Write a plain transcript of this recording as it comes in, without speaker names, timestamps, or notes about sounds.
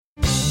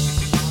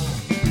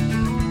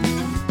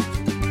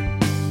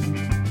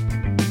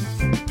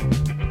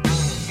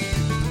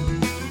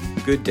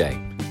Good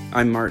day.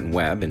 I'm Martin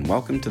Webb, and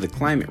welcome to the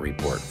Climate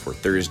Report for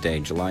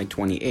Thursday, July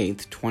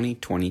 28th,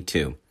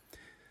 2022.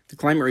 The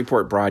Climate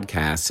Report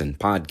broadcasts and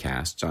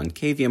podcasts on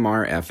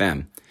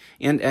KVMR-FM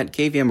and at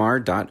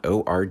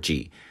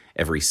kvmr.org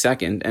every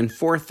second and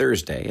fourth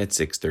Thursday at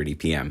 6:30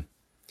 p.m.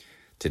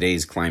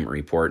 Today's Climate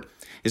Report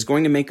is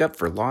going to make up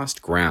for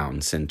lost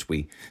ground since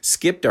we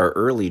skipped our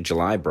early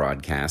July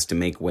broadcast to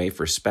make way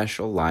for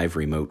special live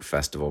remote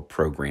festival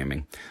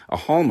programming, a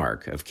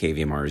hallmark of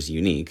KVMR's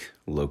unique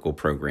local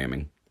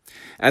programming.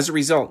 As a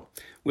result,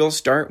 we'll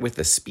start with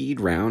a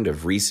speed round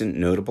of recent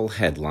notable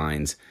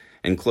headlines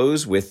and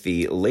close with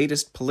the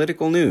latest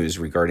political news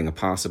regarding a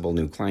possible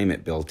new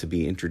climate bill to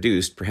be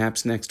introduced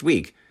perhaps next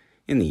week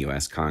in the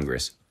U.S.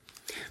 Congress.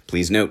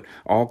 Please note,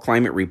 all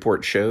Climate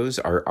Report shows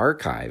are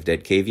archived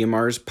at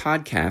KVMR's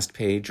podcast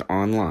page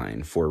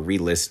online for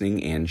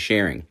re-listening and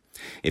sharing.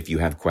 If you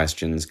have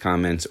questions,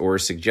 comments, or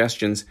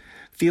suggestions,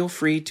 feel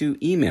free to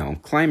email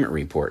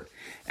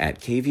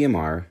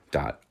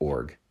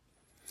climatereport@kvmr.org.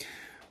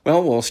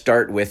 Well, we'll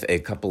start with a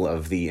couple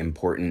of the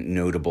important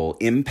notable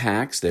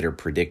impacts that are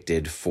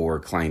predicted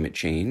for climate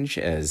change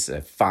as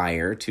a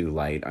fire to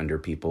light under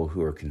people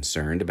who are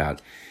concerned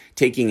about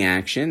taking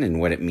action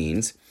and what it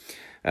means.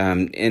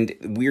 And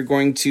we're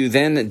going to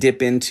then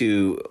dip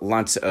into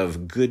lots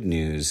of good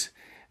news.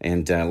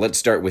 And let's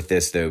start with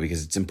this, though,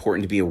 because it's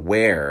important to be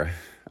aware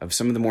of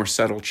some of the more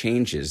subtle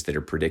changes that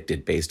are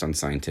predicted based on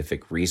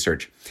scientific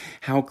research.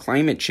 How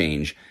climate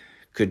change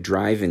could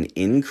drive an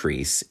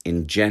increase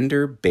in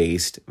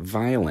gender-based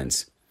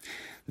violence.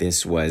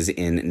 This was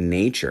in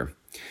Nature.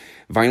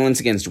 Violence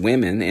against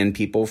women and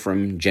people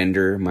from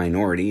gender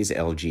minorities,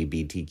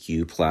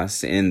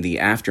 LGBTQ+, in the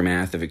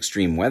aftermath of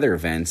extreme weather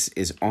events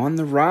is on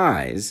the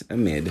rise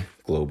amid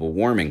global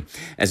warming.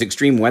 As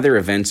extreme weather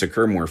events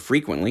occur more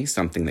frequently,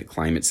 something that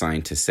climate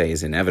scientists say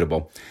is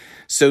inevitable,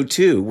 so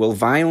too will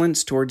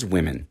violence towards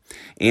women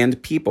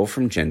and people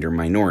from gender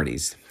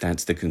minorities.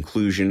 That's the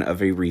conclusion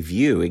of a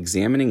review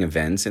examining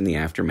events in the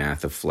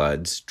aftermath of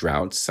floods,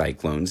 droughts,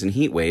 cyclones, and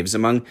heat waves,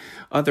 among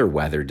other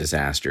weather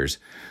disasters,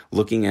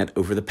 looking at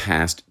over the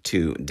past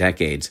 2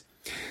 decades.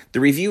 The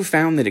review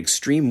found that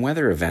extreme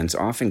weather events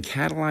often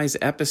catalyze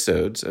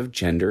episodes of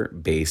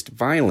gender-based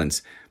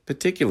violence,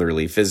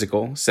 particularly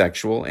physical,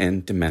 sexual,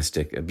 and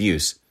domestic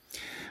abuse.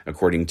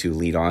 According to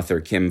lead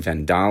author Kim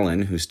Van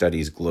Dalen, who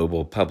studies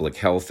global public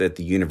health at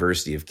the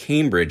University of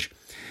Cambridge,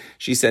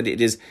 she said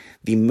it is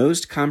the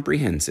most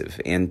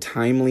comprehensive and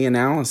timely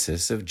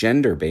analysis of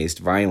gender-based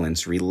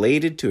violence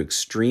related to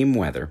extreme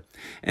weather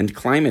and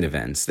climate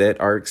events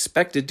that are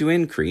expected to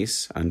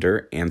increase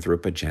under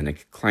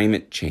anthropogenic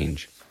climate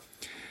change.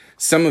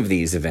 Some of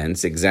these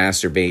events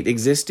exacerbate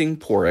existing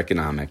poor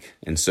economic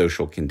and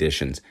social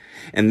conditions,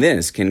 and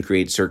this can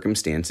create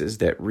circumstances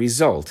that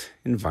result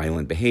in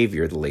violent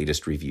behavior, the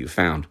latest review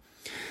found.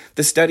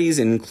 The studies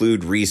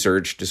include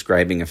research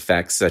describing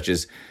effects such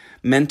as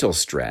mental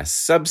stress,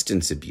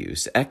 substance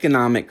abuse,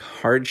 economic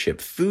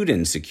hardship, food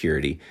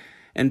insecurity,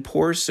 and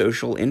poor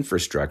social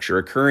infrastructure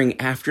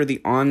occurring after the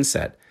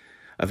onset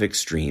of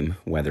extreme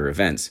weather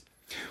events.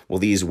 Well,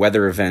 these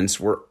weather events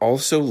were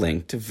also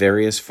linked to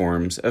various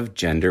forms of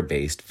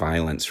gender-based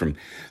violence, from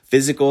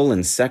physical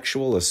and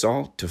sexual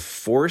assault to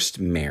forced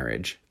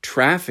marriage,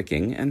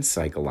 trafficking, and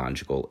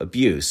psychological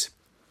abuse.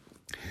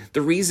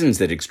 The reasons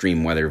that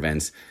extreme weather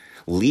events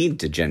lead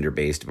to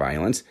gender-based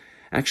violence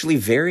actually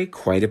vary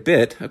quite a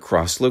bit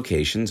across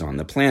locations on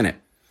the planet.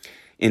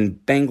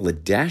 In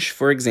Bangladesh,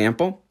 for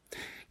example,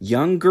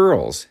 young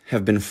girls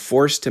have been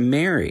forced to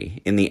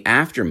marry in the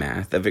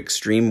aftermath of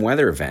extreme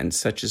weather events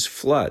such as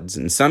floods,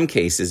 in some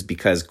cases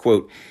because,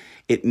 quote,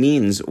 it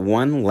means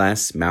one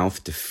less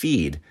mouth to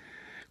feed,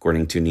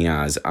 according to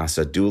Niaz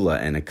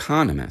Asadullah, an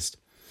economist.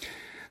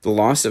 The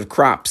loss of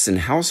crops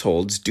and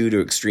households due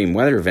to extreme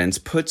weather events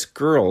puts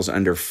girls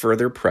under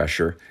further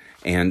pressure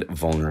and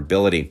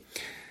vulnerability.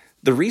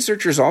 The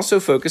researchers also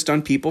focused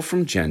on people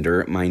from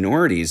gender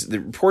minorities.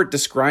 The report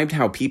described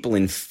how people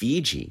in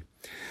Fiji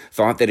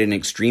thought that an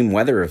extreme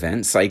weather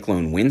event,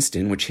 Cyclone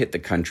Winston, which hit the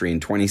country in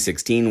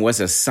 2016, was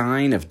a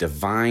sign of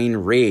divine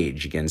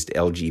rage against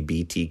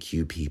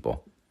LGBTQ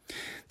people.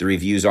 The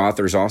review's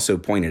authors also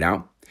pointed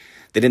out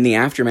that in the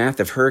aftermath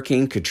of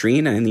Hurricane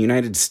Katrina in the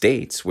United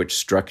States, which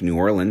struck New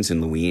Orleans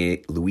and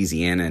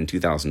Louisiana in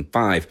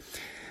 2005,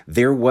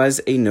 there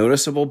was a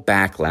noticeable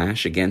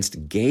backlash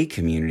against gay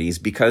communities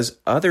because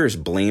others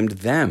blamed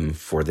them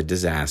for the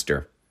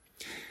disaster.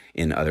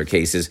 In other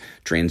cases,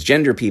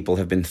 transgender people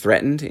have been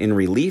threatened in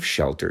relief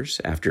shelters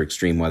after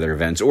extreme weather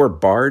events or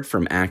barred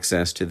from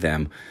access to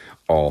them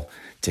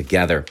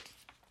altogether.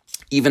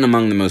 Even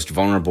among the most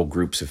vulnerable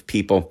groups of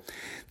people,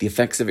 the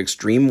effects of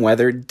extreme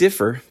weather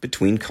differ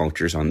between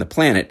cultures on the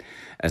planet,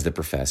 as the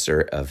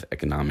professor of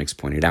economics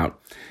pointed out,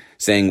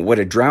 saying what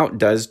a drought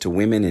does to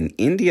women in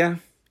India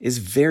is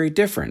very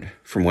different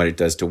from what it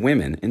does to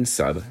women in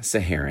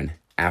sub-Saharan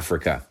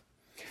Africa.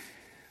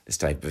 This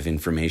type of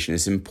information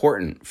is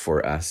important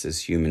for us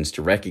as humans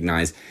to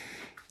recognize.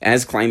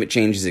 As climate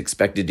change is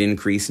expected to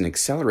increase and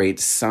accelerate,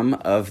 some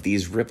of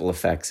these ripple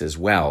effects as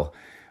well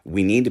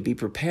we need to be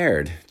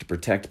prepared to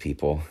protect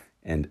people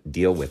and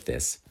deal with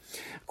this,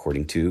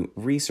 according to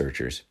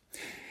researchers.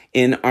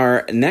 In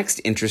our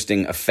next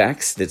interesting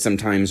effects that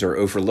sometimes are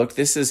overlooked,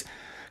 this is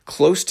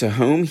close to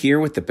home here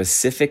with the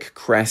Pacific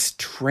Crest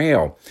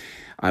Trail.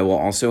 I will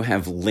also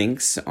have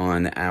links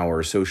on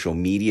our social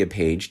media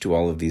page to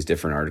all of these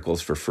different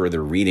articles for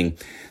further reading.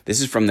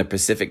 This is from the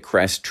Pacific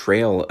Crest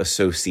Trail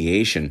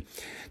Association,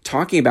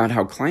 talking about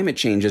how climate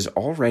change is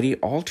already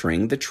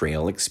altering the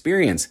trail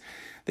experience.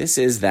 This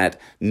is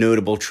that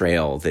notable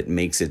trail that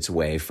makes its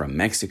way from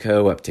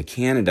Mexico up to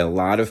Canada. A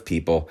lot of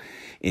people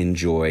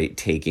enjoy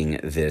taking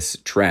this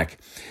trek.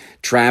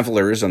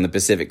 Travelers on the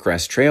Pacific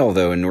Crest Trail,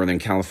 though, in Northern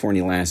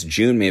California last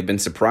June may have been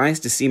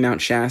surprised to see Mount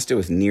Shasta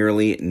with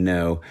nearly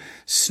no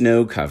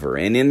snow cover.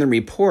 And in the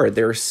report,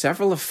 there are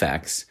several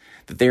effects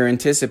that they're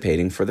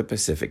anticipating for the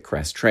Pacific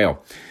Crest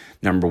Trail.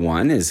 Number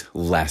one is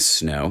less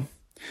snow.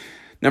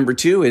 Number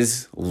two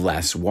is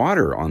less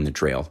water on the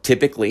trail.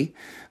 Typically,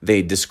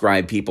 they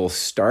describe people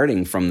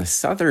starting from the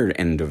southern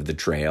end of the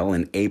trail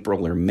in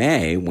April or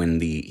May when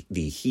the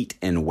heat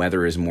and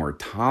weather is more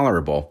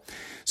tolerable,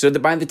 so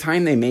that by the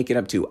time they make it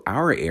up to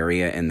our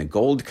area in the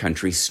Gold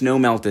Country,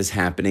 snowmelt is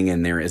happening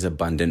and there is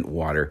abundant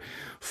water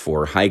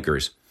for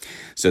hikers.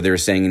 So they're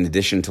saying in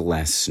addition to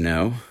less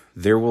snow,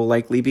 there will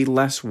likely be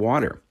less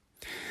water.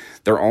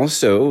 They're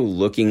also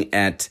looking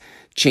at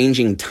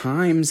changing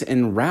times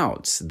and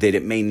routes, that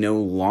it may no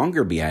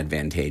longer be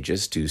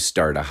advantageous to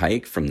start a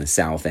hike from the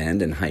south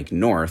end and hike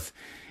north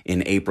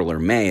in April or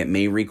May. It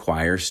may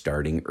require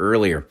starting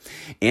earlier.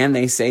 And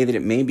they say that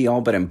it may be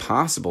all but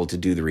impossible to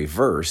do the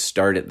reverse,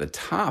 start at the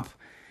top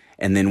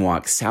and then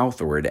walk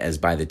southward, as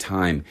by the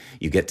time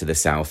you get to the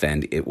south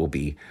end, it will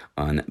be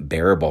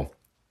unbearable.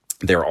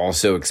 They're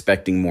also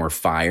expecting more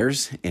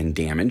fires and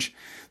damage.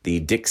 The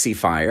Dixie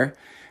Fire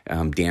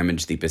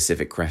damaged the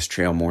Pacific Crest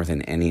Trail more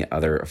than any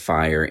other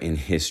fire in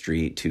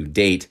history to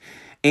date.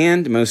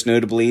 And most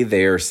notably,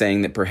 they are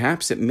saying that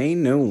perhaps it may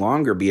no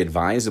longer be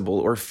advisable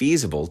or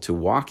feasible to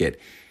walk it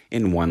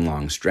in one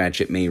long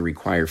stretch. It may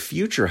require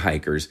future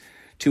hikers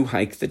to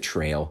hike the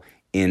trail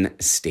in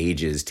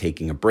stages,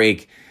 taking a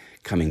break,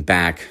 coming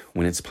back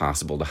when it's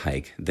possible to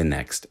hike the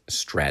next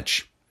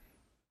stretch.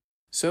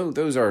 So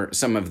those are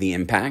some of the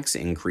impacts: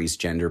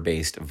 increased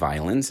gender-based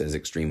violence as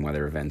extreme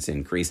weather events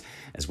increase,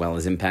 as well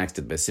as impacts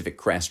to the Pacific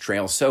Crest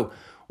Trail. So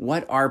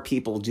what are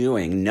people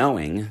doing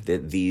knowing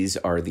that these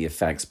are the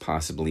effects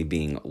possibly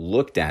being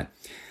looked at?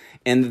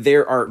 And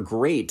there are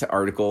great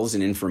articles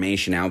and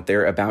information out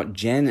there about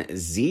Gen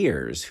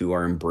Zers who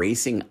are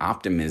embracing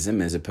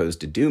optimism as opposed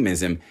to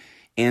doomism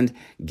and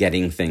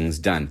getting things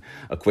done.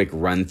 A quick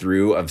run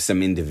through of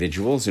some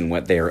individuals and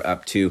what they are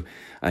up to.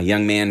 A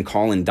young man,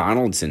 Colin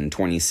Donaldson,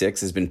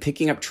 26, has been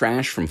picking up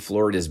trash from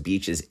Florida's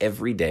beaches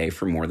every day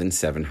for more than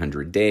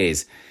 700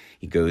 days.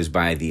 He goes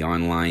by the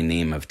online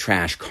name of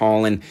Trash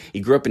Colin.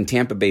 He grew up in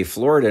Tampa Bay,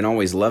 Florida, and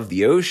always loved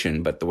the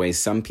ocean, but the way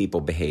some people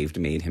behaved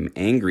made him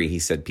angry. He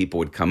said people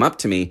would come up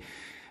to me,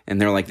 and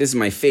they're like, "This is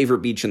my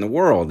favorite beach in the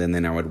world," and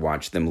then I would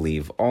watch them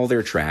leave all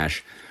their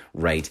trash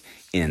right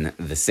in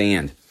the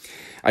sand.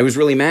 I was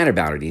really mad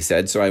about it, he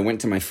said, so I went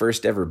to my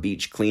first ever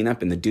beach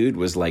cleanup, and the dude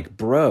was like,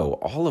 "Bro,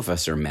 all of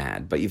us are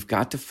mad, but you've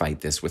got to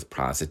fight this with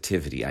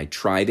positivity." I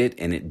tried it,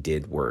 and it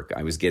did work.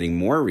 I was getting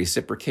more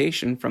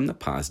reciprocation from the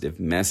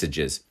positive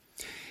messages.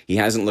 He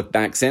hasn't looked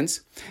back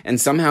since, and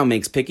somehow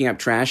makes picking up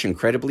trash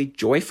incredibly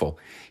joyful.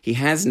 He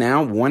has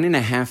now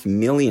 1.5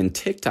 million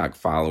TikTok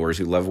followers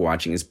who love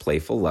watching his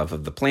playful love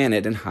of the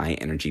planet and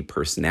high-energy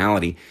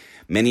personality.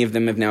 Many of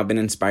them have now been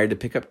inspired to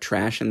pick up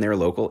trash in their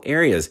local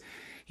areas.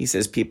 He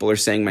says, "People are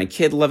saying, 'My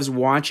kid loves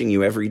watching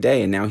you every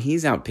day,' and now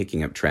he's out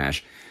picking up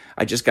trash.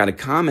 I just got a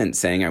comment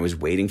saying I was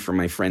waiting for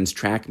my friend's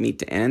track meet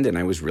to end and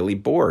I was really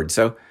bored,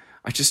 so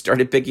I just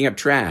started picking up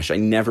trash. I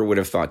never would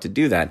have thought to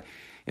do that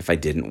if I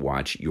didn't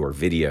watch your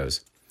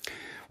videos."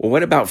 Well,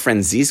 what about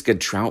Franziska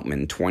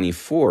Troutman,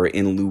 24,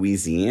 in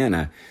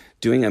Louisiana,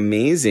 doing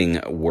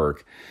amazing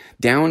work?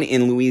 Down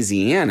in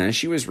Louisiana,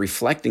 she was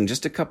reflecting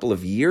just a couple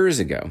of years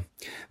ago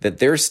that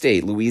their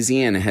state,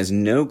 Louisiana, has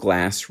no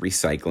glass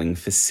recycling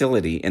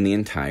facility in the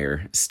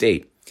entire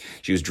state.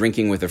 She was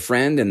drinking with a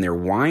friend, and their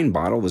wine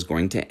bottle was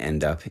going to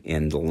end up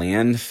in the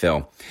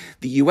landfill.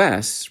 The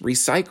U.S.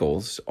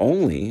 recycles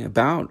only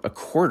about a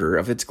quarter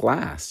of its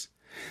glass.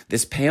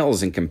 This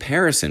pales in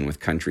comparison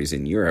with countries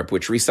in Europe,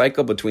 which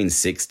recycle between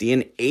 60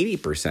 and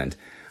 80%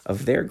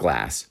 of their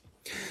glass.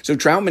 So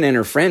Troutman and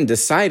her friend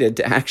decided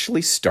to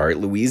actually start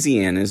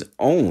Louisiana's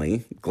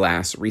only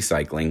glass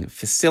recycling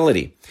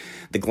facility.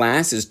 The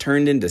glass is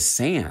turned into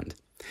sand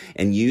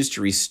and used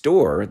to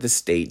restore the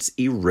state's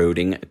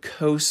eroding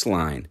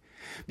coastline,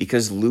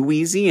 because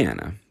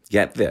Louisiana,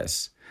 get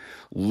this,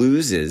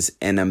 loses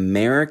an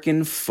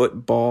American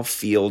football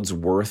field's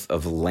worth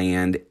of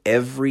land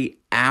every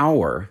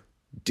hour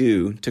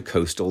due to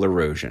coastal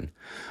erosion.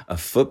 A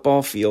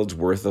football field's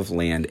worth of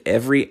land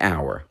every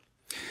hour.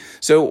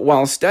 So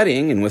while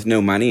studying and with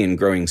no money and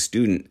growing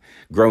student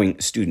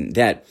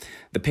debt,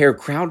 The pair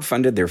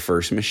crowdfunded their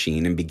first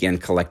machine and began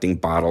collecting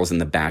bottles in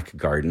the back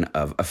garden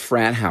of a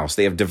frat house.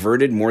 They have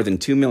diverted more than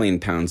 2 million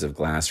pounds of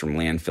glass from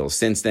landfills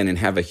since then and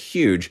have a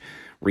huge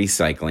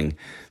recycling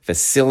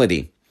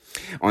facility.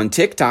 On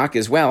TikTok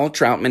as well,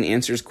 Troutman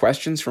answers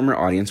questions from her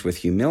audience with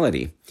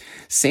humility.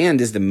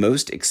 Sand is the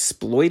most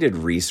exploited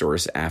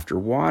resource after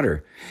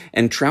water,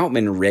 and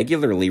Troutman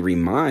regularly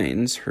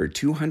reminds her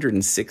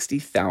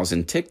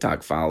 260,000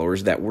 TikTok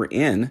followers that we're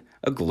in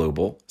a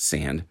global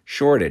sand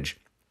shortage.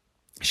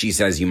 She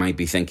says you might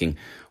be thinking,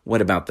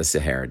 what about the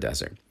Sahara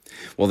Desert?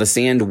 Well, the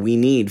sand we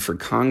need for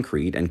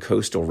concrete and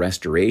coastal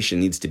restoration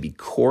needs to be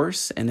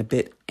coarse and a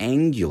bit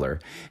angular,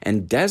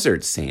 and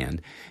desert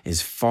sand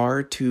is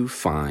far too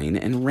fine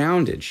and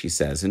rounded, she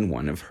says in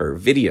one of her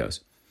videos.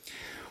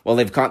 Well,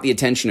 they've caught the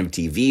attention of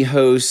TV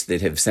hosts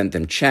that have sent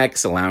them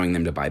checks, allowing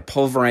them to buy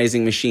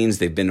pulverizing machines.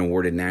 They've been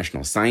awarded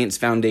National Science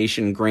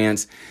Foundation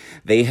grants.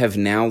 They have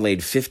now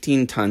laid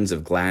 15 tons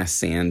of glass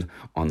sand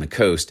on the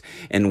coast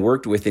and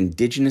worked with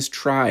indigenous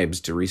tribes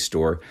to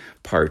restore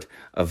part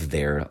of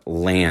their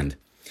land.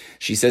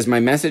 She says, my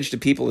message to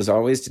people is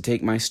always to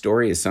take my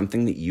story as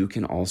something that you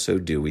can also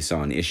do. We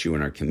saw an issue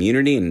in our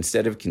community, and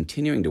instead of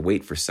continuing to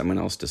wait for someone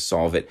else to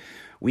solve it,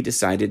 we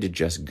decided to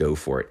just go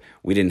for it.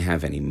 We didn't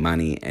have any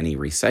money, any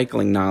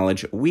recycling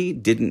knowledge. We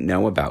didn't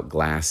know about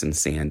glass and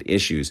sand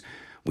issues.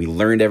 We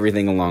learned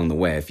everything along the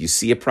way. If you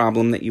see a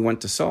problem that you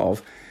want to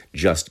solve,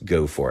 just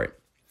go for it.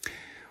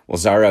 Well,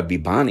 Zara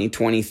Bibani,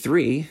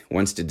 23,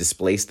 wants to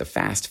displace the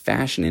fast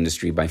fashion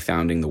industry by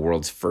founding the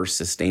world's first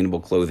sustainable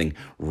clothing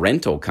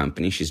rental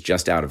company. She's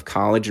just out of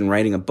college and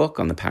writing a book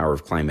on the power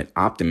of climate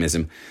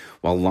optimism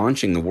while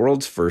launching the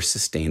world's first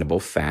sustainable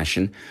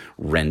fashion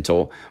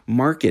rental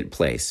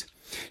marketplace.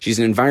 She's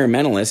an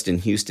environmentalist in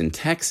Houston,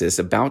 Texas,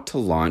 about to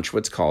launch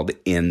what's called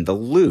In the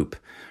Loop,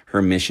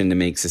 her mission to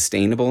make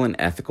sustainable and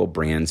ethical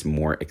brands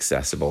more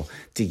accessible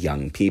to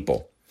young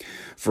people.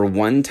 For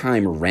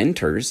one-time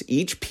renters,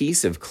 each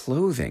piece of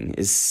clothing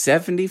is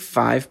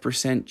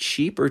 75%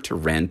 cheaper to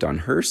rent on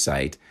her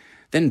site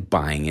than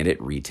buying it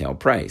at retail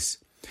price.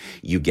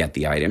 You get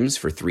the items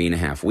for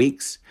 3.5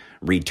 weeks,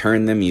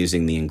 return them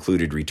using the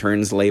included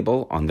returns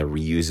label on the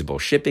reusable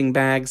shipping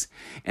bags,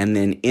 and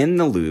then In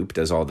the Loop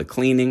does all the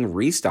cleaning,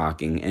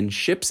 restocking, and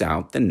ships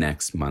out the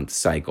next month's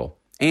cycle.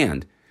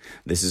 And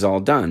this is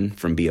all done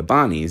from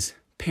Bibani's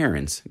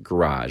parents'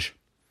 garage.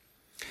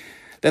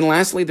 Then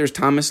lastly, there's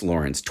Thomas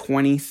Lawrence,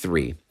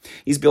 23.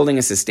 He's building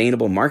a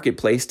sustainable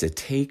marketplace to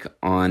take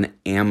on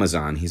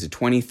Amazon. He's a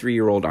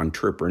 23-year-old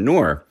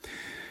entrepreneur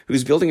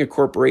who's building a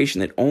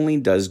corporation that only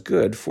does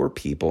good for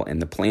people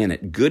and the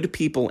planet. Good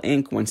People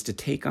Inc. wants to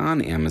take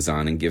on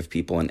Amazon and give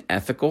people an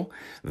ethical,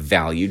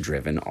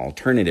 value-driven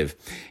alternative.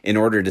 In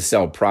order to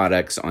sell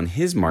products on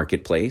his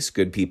marketplace,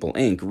 Good People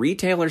Inc.,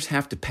 retailers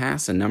have to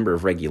pass a number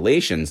of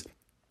regulations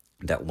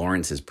that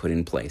Lawrence has put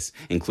in place,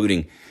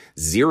 including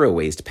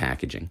zero-waste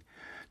packaging,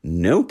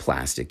 no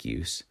plastic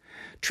use,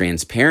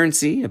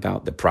 transparency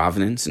about the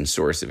provenance and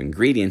source of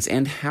ingredients,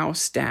 and how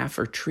staff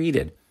are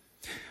treated.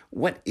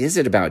 What is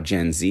it about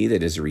Gen Z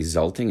that is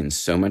resulting in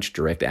so much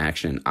direct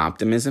action and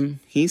optimism?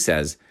 He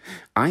says,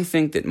 I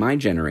think that my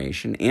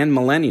generation and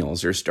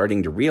millennials are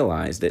starting to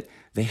realize that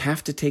they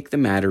have to take the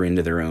matter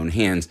into their own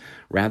hands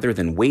rather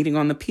than waiting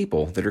on the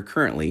people that are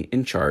currently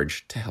in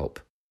charge to help.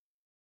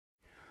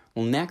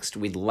 Well, next,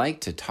 we'd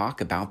like to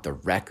talk about the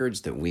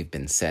records that we've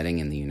been setting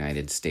in the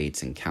United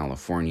States and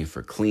California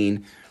for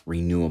clean,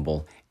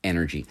 renewable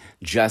energy.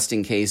 Just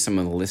in case some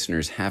of the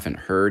listeners haven't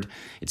heard,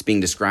 it's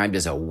being described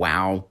as a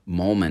wow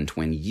moment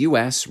when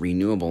U.S.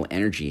 renewable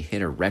energy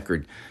hit a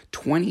record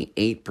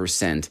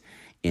 28%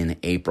 in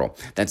April.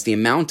 That's the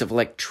amount of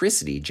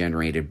electricity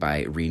generated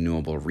by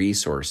renewable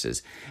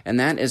resources, and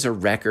that is a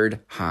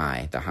record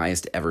high, the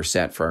highest ever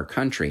set for our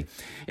country.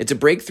 It's a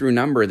breakthrough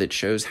number that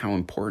shows how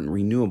important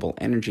renewable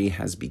energy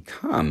has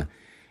become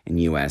in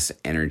U.S.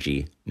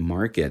 energy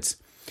markets.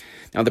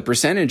 Now, the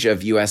percentage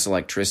of U.S.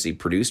 electricity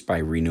produced by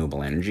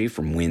renewable energy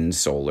from wind,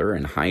 solar,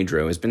 and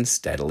hydro has been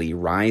steadily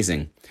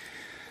rising.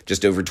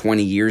 Just over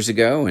 20 years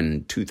ago,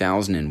 in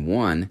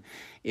 2001,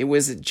 it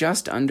was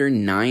just under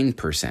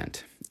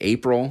 9%.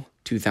 April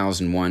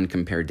 2001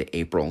 compared to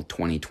April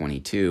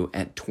 2022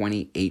 at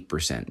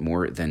 28%,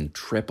 more than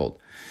tripled.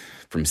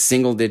 From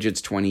single digits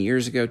 20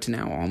 years ago to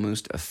now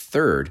almost a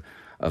third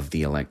of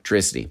the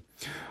electricity.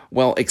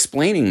 Well,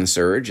 explaining the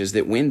surge is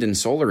that wind and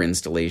solar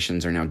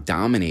installations are now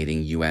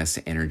dominating U.S.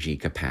 energy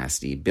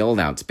capacity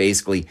buildouts.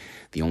 Basically,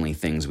 the only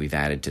things we've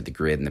added to the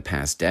grid in the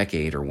past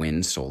decade are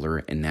wind,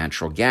 solar, and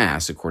natural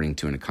gas, according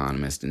to an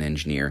economist and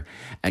engineer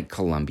at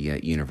Columbia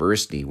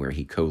University, where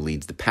he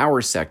co-leads the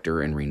Power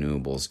Sector and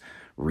Renewables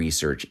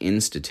Research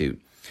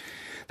Institute.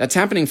 That's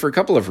happening for a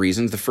couple of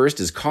reasons. The first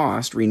is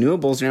cost.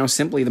 Renewables are now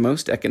simply the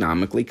most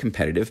economically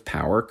competitive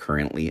power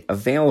currently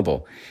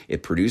available.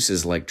 It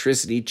produces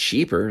electricity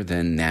cheaper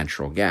than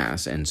natural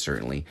gas and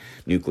certainly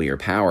nuclear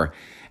power.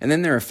 And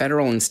then there are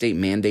federal and state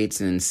mandates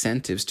and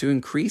incentives to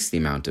increase the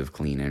amount of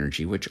clean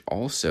energy, which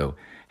also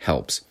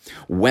helps.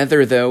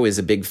 Weather, though, is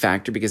a big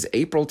factor because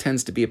April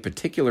tends to be a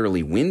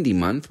particularly windy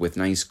month with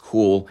nice,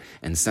 cool,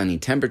 and sunny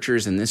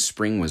temperatures, and this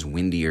spring was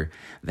windier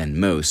than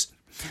most.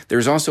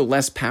 There's also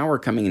less power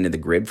coming into the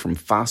grid from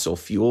fossil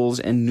fuels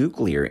and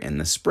nuclear in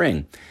the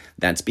spring.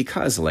 That's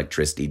because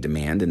electricity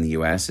demand in the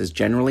U.S. is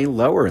generally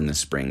lower in the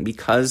spring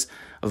because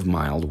of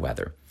mild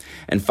weather.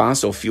 And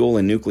fossil fuel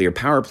and nuclear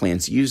power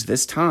plants use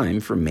this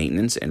time for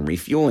maintenance and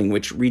refueling,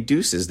 which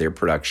reduces their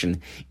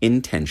production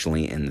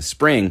intentionally in the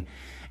spring.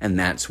 And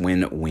that's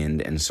when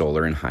wind and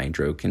solar and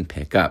hydro can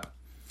pick up.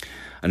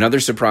 Another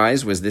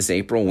surprise was this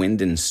April,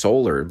 wind and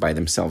solar by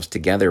themselves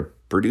together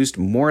produced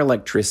more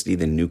electricity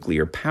than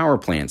nuclear power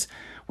plants,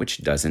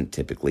 which doesn't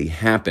typically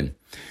happen.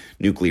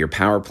 Nuclear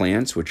power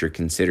plants, which are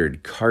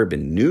considered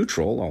carbon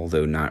neutral,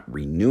 although not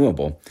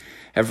renewable,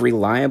 have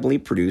reliably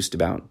produced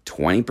about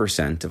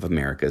 20% of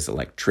America's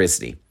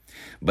electricity.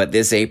 But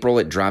this April,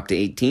 it dropped to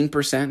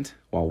 18%,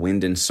 while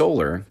wind and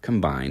solar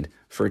combined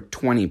for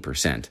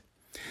 20%.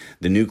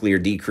 The nuclear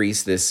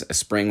decrease this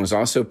spring was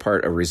also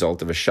a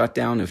result of a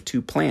shutdown of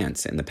 2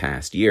 plants in the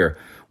past year,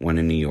 one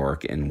in New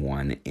York and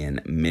one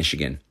in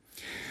Michigan.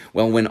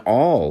 Well, when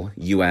all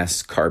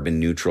U.S.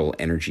 carbon-neutral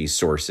energy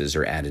sources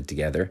are added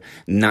together,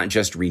 not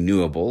just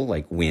renewable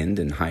like wind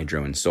and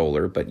hydro and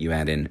solar, but you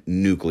add in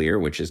nuclear,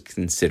 which is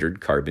considered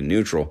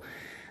carbon-neutral,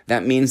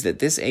 that means that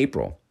this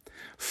April,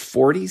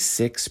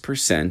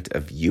 46%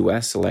 of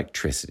U.S.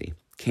 electricity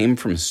came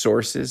from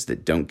sources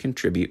that don't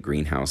contribute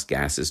greenhouse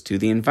gases to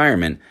the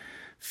environment,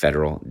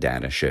 federal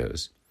data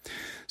shows.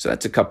 So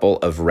that's a couple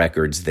of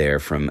records there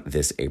from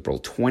this April.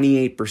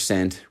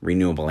 28%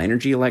 renewable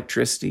energy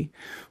electricity,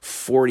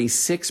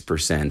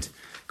 46%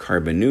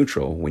 carbon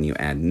neutral when you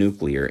add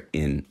nuclear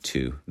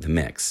into the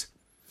mix.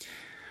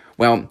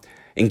 Well,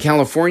 in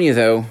California,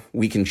 though,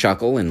 we can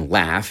chuckle and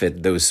laugh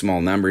at those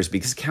small numbers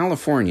because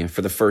California,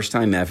 for the first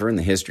time ever in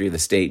the history of the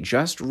state,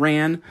 just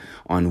ran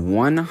on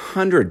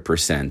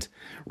 100%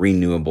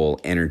 renewable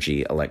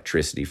energy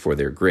electricity for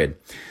their grid.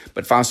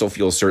 But fossil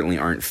fuels certainly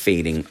aren't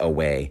fading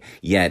away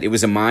yet. It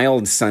was a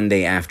mild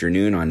Sunday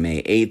afternoon on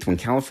May 8th when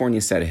California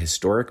set a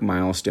historic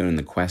milestone in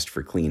the quest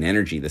for clean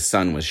energy. The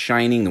sun was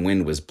shining, the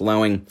wind was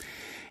blowing,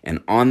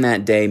 and on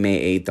that day,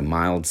 May 8th, a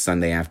mild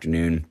Sunday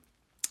afternoon,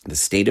 the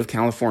state of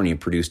California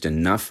produced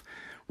enough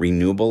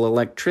renewable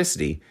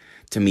electricity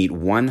to meet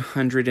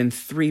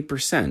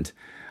 103%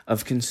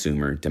 of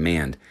consumer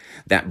demand.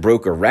 That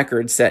broke a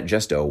record set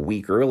just a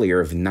week earlier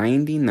of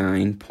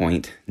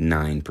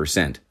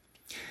 99.9%.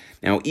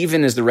 Now,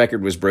 even as the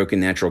record was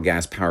broken, natural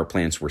gas power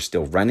plants were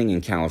still running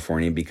in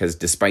California because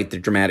despite the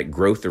dramatic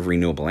growth of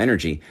renewable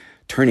energy,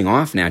 turning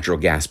off natural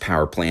gas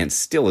power plants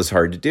still is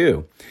hard to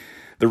do.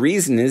 The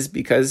reason is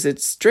because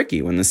it's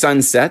tricky. When the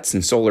sun sets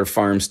and solar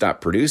farms stop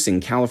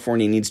producing,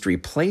 California needs to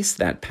replace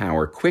that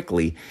power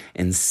quickly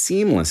and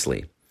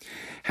seamlessly.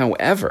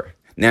 However,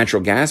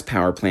 natural gas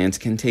power plants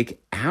can take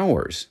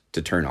hours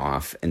to turn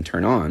off and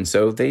turn on,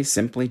 so they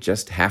simply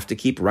just have to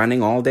keep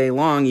running all day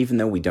long, even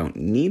though we don't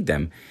need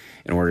them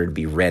in order to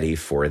be ready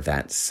for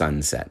that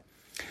sunset.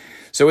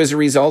 So as a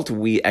result,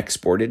 we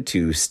exported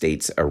to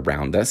states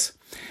around us,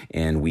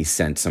 and we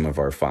sent some of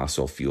our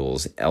fossil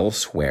fuels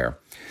elsewhere.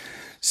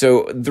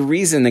 So the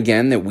reason,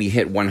 again, that we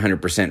hit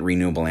 100%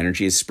 renewable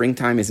energy is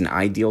springtime is an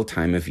ideal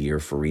time of year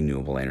for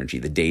renewable energy.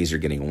 The days are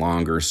getting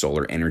longer,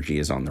 solar energy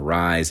is on the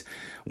rise,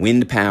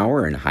 wind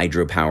power and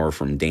hydropower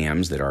from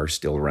dams that are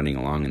still running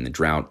along in the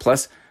drought,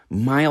 plus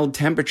mild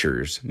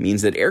temperatures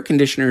means that air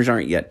conditioners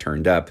aren't yet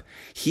turned up,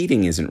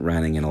 heating isn't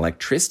running, and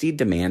electricity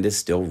demand is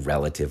still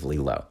relatively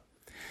low.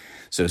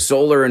 So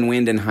solar and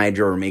wind and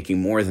hydro are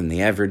making more than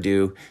they ever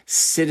do,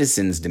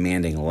 citizens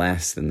demanding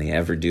less than they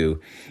ever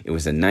do. It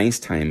was a nice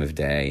time of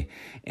day,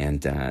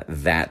 and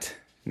that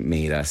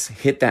made us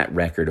hit that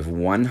record of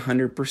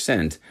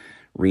 100%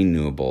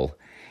 renewable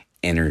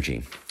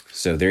energy.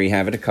 So there you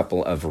have it, a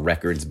couple of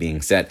records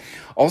being set.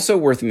 Also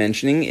worth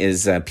mentioning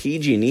is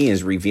PG&E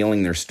is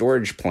revealing their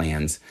storage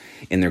plans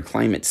in their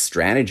climate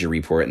strategy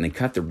report, and they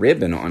cut the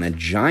ribbon on a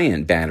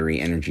giant battery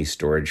energy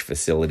storage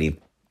facility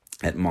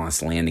at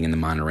Moss Landing in the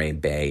Monterey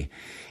Bay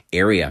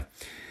area.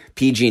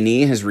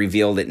 PG&E has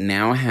revealed it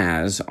now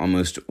has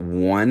almost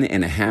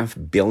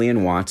 1.5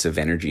 billion watts of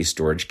energy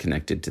storage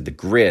connected to the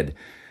grid.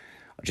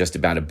 Just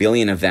about 1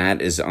 billion of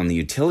that is on the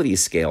utility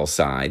scale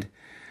side.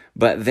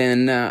 But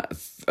then a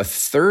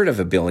third of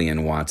 1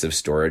 billion watts of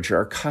storage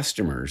are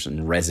customers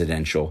and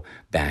residential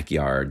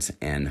backyards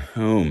and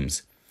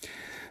homes.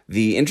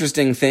 The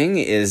interesting thing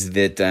is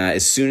that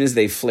as soon as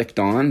they flicked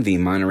on the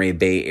Monterey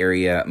Bay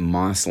area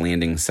Moss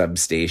Landing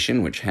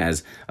substation, which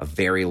has a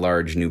very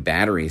large new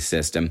battery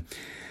system,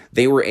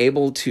 they were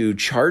able to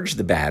charge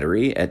the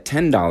battery at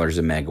 $10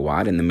 a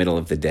megawatt in the middle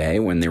of the day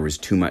when there was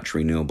too much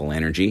renewable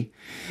energy.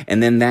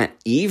 And then that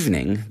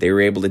evening, they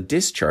were able to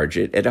discharge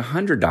it at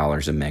 $100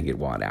 a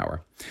megawatt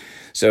hour.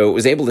 So it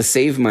was able to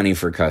save money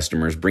for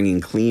customers,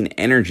 bringing clean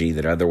energy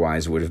that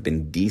otherwise would have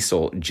been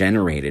diesel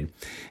generated.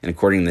 And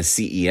according to the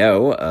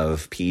CEO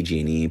of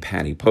PG&E,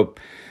 Patty Pope,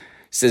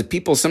 Says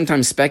people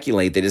sometimes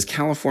speculate that is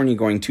California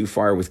going too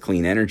far with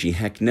clean energy?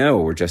 Heck no,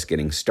 we're just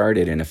getting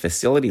started, and a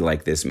facility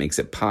like this makes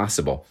it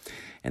possible.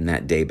 And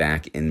that day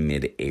back in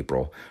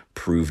mid-April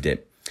proved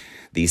it.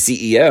 The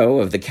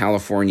CEO of the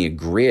California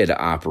grid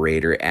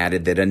operator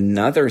added that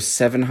another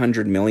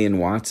 700 million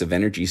watts of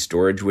energy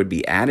storage would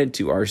be added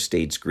to our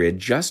state's grid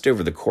just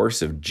over the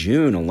course of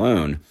June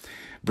alone,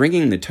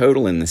 bringing the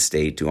total in the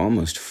state to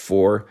almost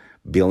 4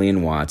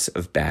 billion watts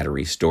of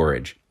battery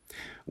storage.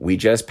 We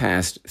just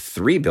passed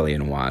 3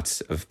 billion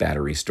watts of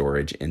battery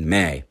storage in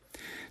May.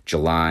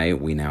 July,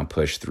 we now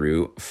push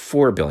through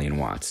 4 billion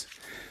watts.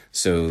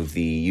 So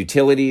the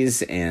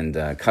utilities and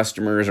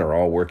customers are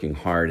all working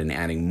hard and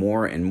adding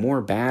more and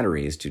more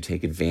batteries to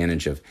take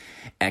advantage of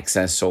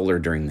excess solar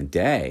during the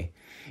day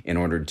in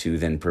order to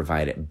then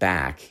provide it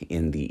back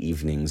in the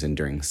evenings and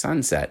during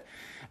sunset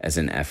as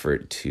an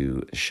effort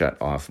to shut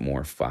off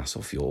more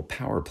fossil fuel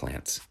power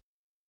plants.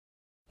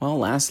 Well,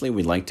 lastly,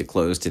 we'd like to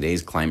close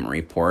today's climate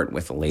report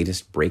with the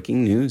latest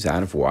breaking news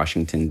out of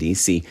Washington,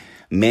 D.C.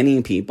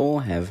 Many people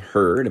have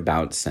heard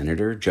about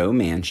Senator Joe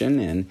Manchin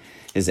and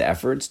his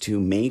efforts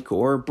to make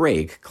or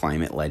break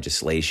climate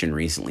legislation,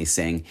 recently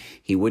saying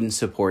he wouldn't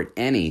support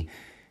any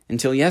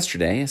until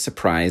yesterday a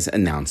surprise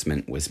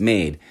announcement was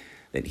made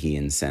that he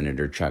and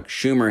Senator Chuck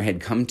Schumer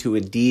had come to a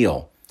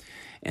deal.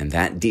 And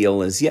that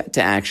deal is yet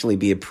to actually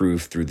be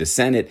approved through the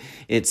Senate.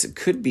 It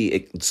could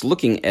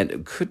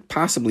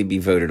possibly be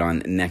voted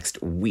on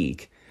next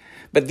week.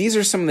 But these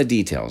are some of the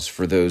details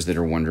for those that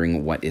are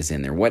wondering what is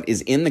in there. What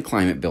is in the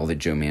climate bill that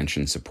Joe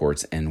Manchin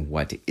supports and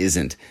what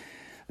isn't?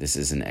 This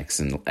is an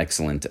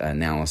excellent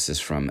analysis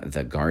from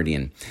The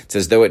Guardian. It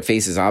says, though it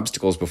faces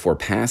obstacles before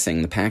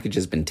passing, the package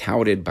has been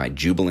touted by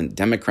jubilant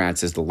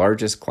Democrats as the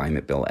largest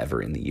climate bill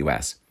ever in the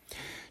U.S.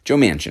 Joe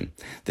Manchin,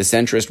 the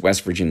centrist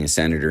West Virginia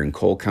senator and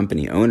coal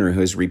company owner who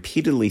has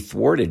repeatedly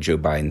thwarted Joe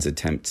Biden's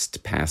attempts to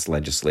pass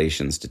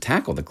legislations to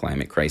tackle the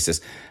climate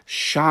crisis,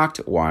 shocked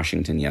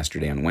Washington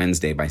yesterday on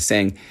Wednesday by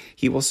saying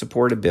he will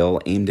support a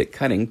bill aimed at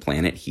cutting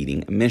planet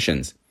heating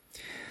emissions.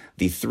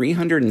 The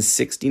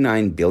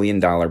 $369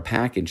 billion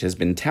package has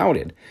been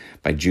touted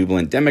by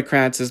jubilant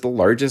Democrats as the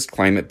largest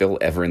climate bill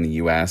ever in the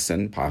U.S.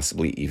 and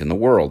possibly even the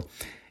world.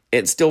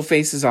 It still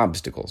faces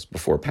obstacles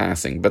before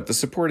passing, but the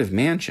support of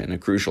Manchin, a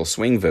crucial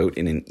swing vote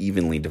in an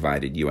evenly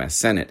divided U.S.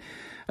 Senate,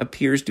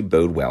 appears to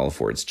bode well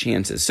for its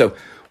chances. So,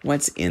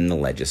 what's in the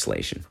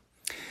legislation?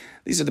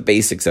 These are the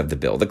basics of the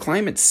bill. The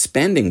climate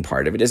spending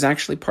part of it is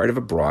actually part of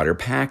a broader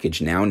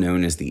package now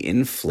known as the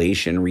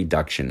Inflation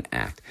Reduction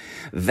Act.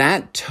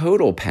 That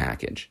total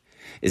package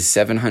is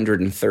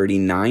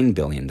 $739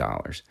 billion.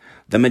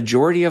 The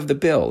majority of the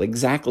bill,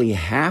 exactly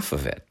half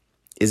of it,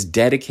 is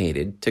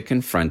dedicated to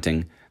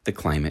confronting the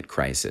climate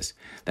crisis.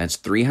 That's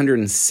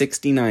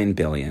 $369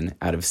 billion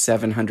out of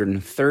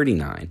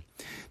 $739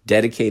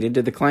 dedicated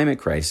to the climate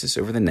crisis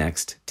over the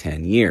next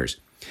 10 years.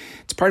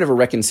 It's part of a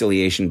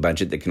reconciliation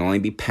budget that can only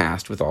be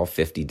passed with all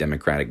 50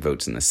 Democratic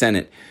votes in the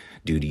Senate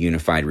due to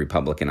unified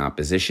Republican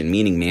opposition,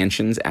 meaning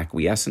Manchin's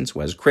acquiescence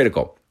was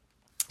critical.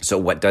 So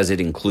what does it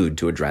include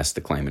to address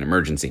the climate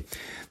emergency?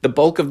 The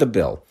bulk of the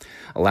bill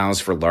allows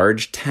for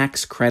large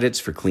tax credits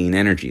for clean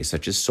energy,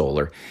 such as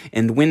solar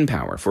and wind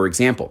power. For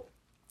example,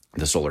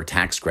 the solar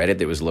tax credit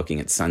that was looking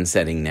at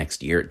sunsetting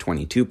next year at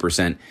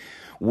 22%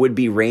 would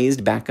be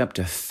raised back up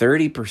to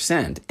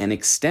 30% and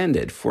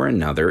extended for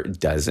another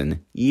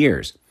dozen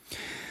years.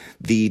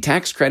 The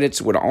tax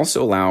credits would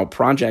also allow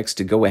projects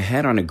to go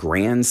ahead on a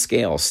grand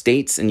scale.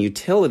 States and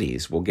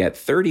utilities will get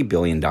 $30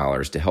 billion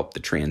to help the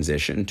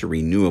transition to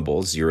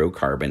renewable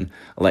zero-carbon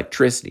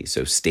electricity.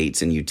 So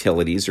states and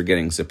utilities are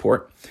getting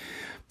support.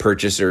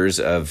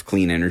 Purchasers of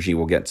clean energy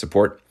will get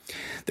support.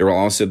 There will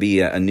also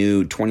be a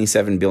new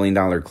 $27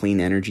 billion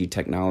clean energy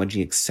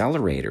technology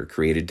accelerator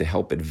created to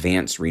help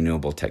advance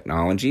renewable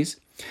technologies.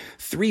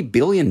 $3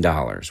 billion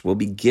will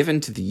be given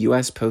to the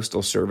U.S.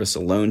 Postal Service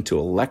alone to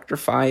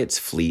electrify its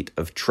fleet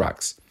of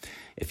trucks.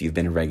 If you've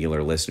been a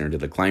regular listener to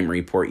the Climate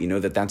Report, you know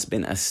that that's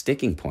been a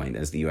sticking point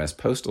as the U.S.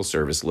 Postal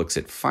Service looks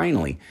at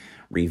finally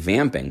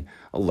revamping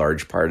a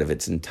large part of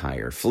its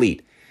entire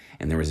fleet.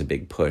 And there was a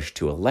big push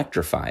to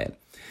electrify it.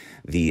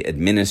 The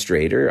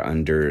administrator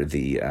under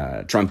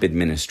the Trump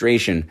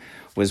administration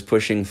was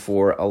pushing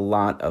for a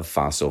lot of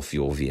fossil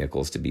fuel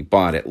vehicles to be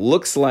bought. It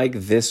looks like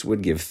this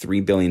would give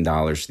 $3 billion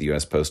to the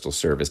U.S. Postal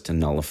Service to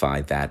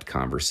nullify that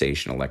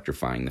conversation,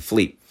 electrifying the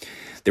fleet.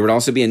 There would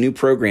also be a new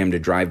program to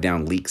drive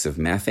down leaks of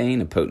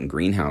methane, a potent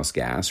greenhouse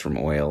gas from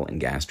oil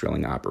and gas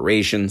drilling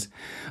operations.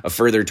 A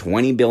further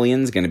 $20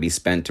 billion is going to be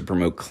spent to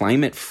promote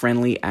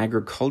climate-friendly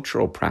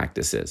agricultural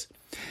practices.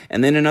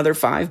 And then another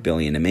 $5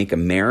 billion to make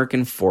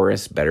American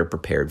forests better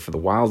prepared for the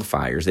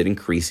wildfires that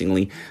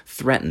increasingly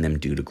threaten them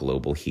due to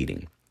global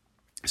heating.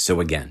 So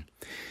again,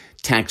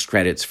 tax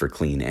credits for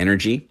clean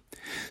energy,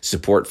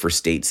 support for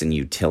states and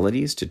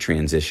utilities to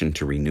transition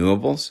to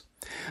renewables,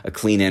 a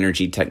clean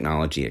energy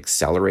technology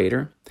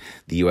accelerator,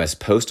 the U.S.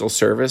 Postal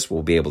Service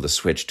will be able to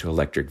switch to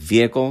electric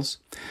vehicles,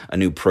 a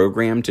new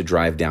program to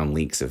drive down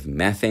leaks of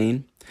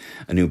methane,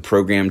 a new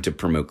program to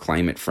promote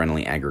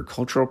climate-friendly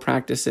agricultural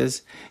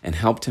practices, and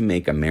help to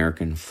make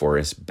American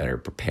forests better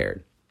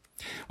prepared.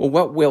 Well,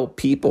 what will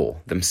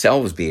people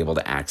themselves be able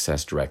to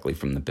access directly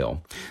from the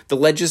bill? The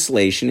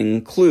legislation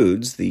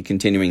includes the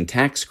continuing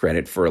tax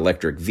credit for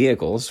electric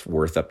vehicles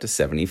worth up to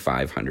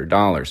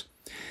 $7,500.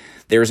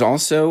 There's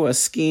also a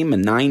scheme, a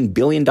 $9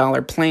 billion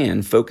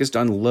plan focused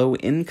on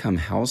low-income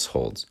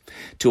households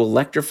to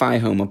electrify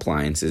home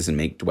appliances and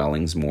make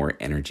dwellings more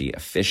energy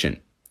efficient.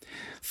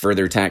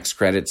 Further tax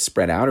credits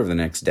spread out over the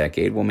next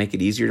decade will make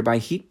it easier to buy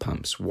heat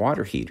pumps,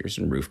 water heaters,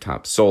 and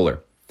rooftop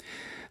solar.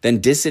 Then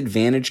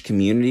disadvantaged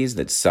communities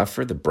that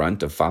suffer the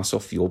brunt of fossil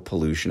fuel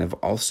pollution have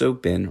also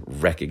been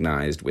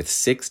recognized with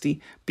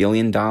 $60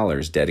 billion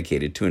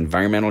dedicated to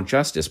environmental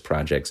justice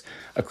projects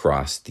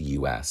across the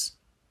U.S.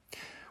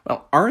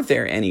 Well, are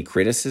there any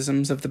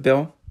criticisms of the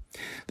bill?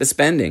 The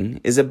spending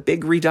is a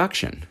big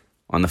reduction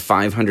on the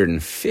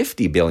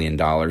 $550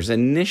 billion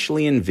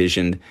initially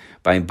envisioned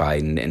by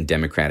Biden and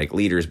Democratic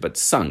leaders, but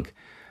sunk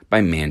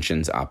by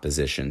Manchin's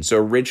opposition. So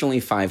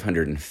originally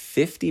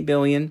 $550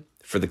 billion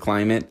for the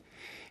climate,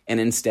 and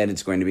instead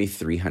it's going to be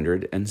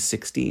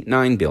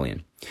 $369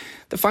 billion.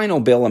 The final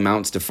bill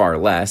amounts to far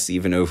less,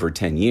 even over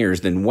 10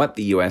 years, than what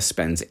the U.S.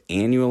 spends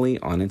annually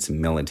on its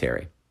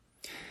military.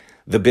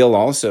 The bill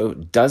also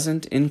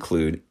doesn't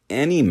include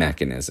any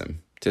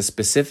mechanism to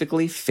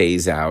specifically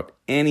phase out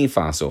any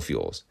fossil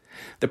fuels,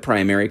 the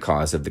primary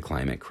cause of the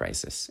climate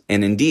crisis.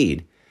 And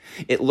indeed,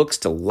 it looks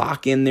to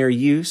lock in their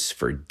use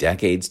for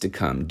decades to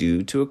come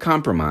due to a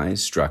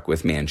compromise struck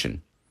with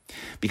Manchin.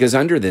 Because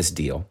under this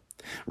deal,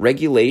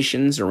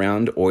 regulations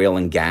around oil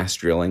and gas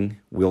drilling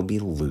will be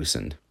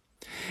loosened,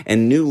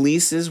 and new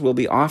leases will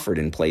be offered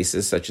in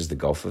places such as the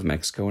Gulf of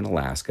Mexico and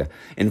Alaska.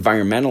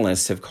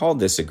 Environmentalists have called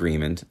this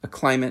agreement a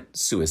climate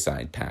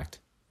suicide pact.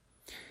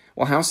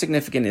 Well, how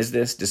significant is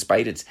this?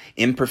 Despite its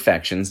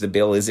imperfections, the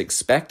bill is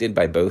expected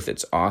by both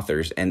its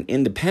authors and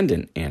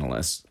independent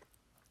analysts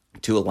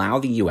to allow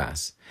the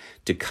U.S.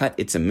 to cut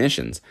its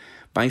emissions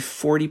by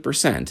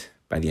 40%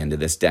 by the end of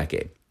this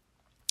decade.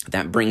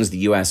 That brings the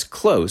U.S.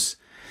 close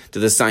to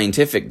the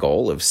scientific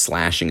goal of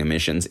slashing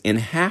emissions in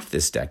half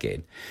this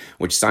decade,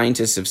 which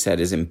scientists have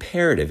said is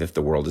imperative if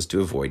the world is to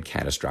avoid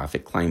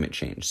catastrophic climate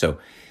change. So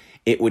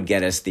it would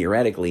get us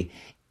theoretically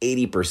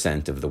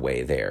 80% of the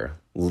way there,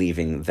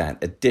 leaving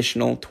that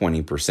additional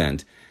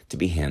 20% to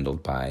be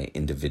handled by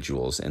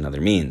individuals and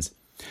other means.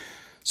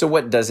 So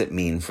what does it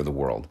mean for the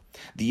world?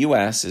 The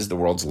U.S. is the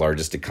world's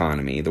largest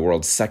economy, the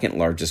world's second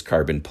largest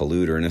carbon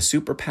polluter, and a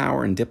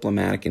superpower in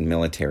diplomatic and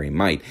military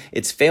might.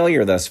 Its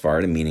failure thus far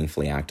to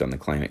meaningfully act on the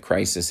climate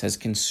crisis has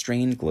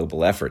constrained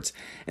global efforts.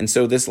 And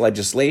so this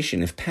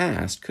legislation, if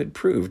passed, could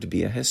prove to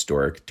be a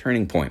historic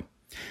turning point.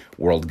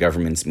 World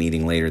governments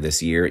meeting later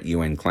this year at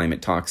UN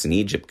climate talks in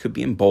Egypt could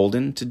be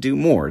emboldened to do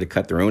more to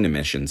cut their own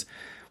emissions,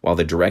 while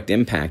the direct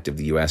impact of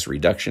the U.S.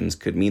 reductions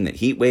could mean that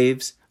heat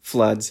waves,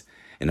 floods,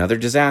 and other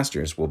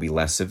disasters will be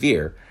less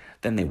severe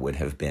than they would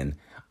have been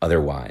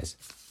otherwise.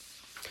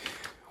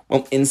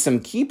 Well, in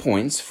some key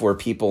points for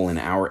people in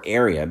our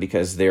area,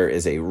 because there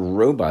is a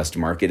robust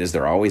market, as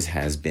there always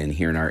has been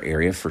here in our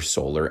area, for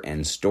solar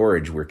and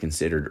storage. We're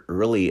considered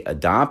early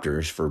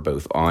adopters for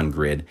both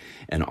on-grid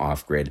and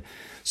off-grid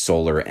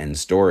solar and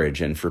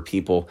storage. And for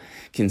people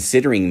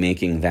considering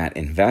making that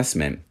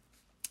investment,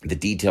 the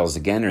details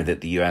again are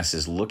that the U.S.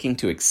 is looking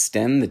to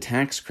extend the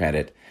tax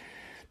credit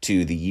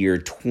to the year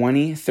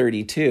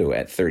 2032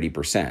 at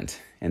 30%,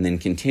 and then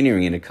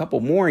continuing in a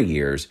couple more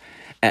years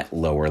at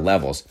lower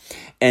levels.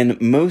 And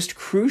most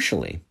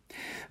crucially,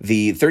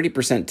 the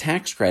 30%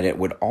 tax credit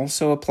would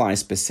also apply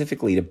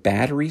specifically to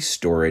battery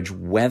storage,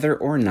 whether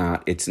or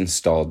not it's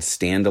installed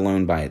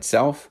standalone by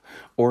itself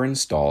or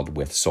installed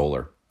with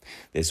solar.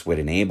 This would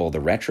enable the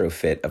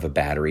retrofit of a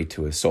battery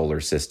to a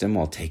solar system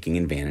while taking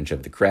advantage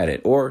of the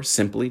credit, or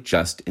simply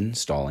just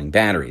installing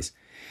batteries.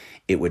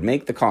 It would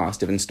make the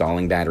cost of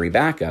installing battery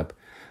backup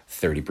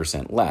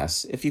 30%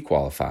 less if you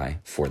qualify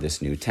for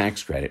this new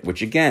tax credit,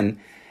 which again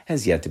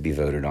has yet to be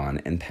voted on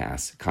and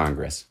pass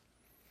Congress.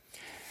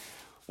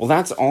 Well,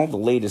 that's all the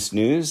latest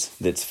news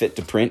that's fit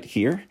to print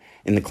here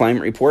in the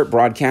Climate Report,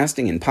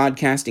 broadcasting and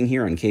podcasting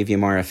here on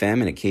KVMR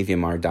FM and at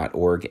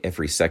kvmr.org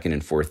every second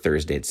and fourth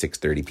Thursday at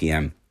 6:30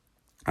 p.m.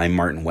 I'm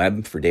Martin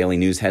Webb. For daily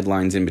news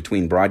headlines in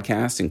between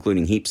broadcasts,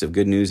 including heaps of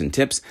good news and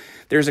tips,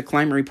 there's a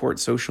Climate Report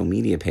social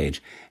media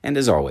page. And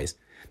as always,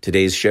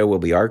 today's show will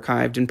be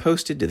archived and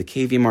posted to the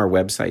KVMR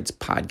website's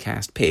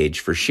podcast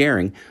page for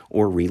sharing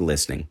or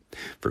re-listening.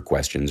 For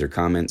questions or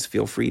comments,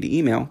 feel free to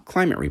email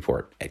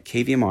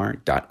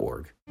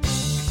climatereport@kvmr.org.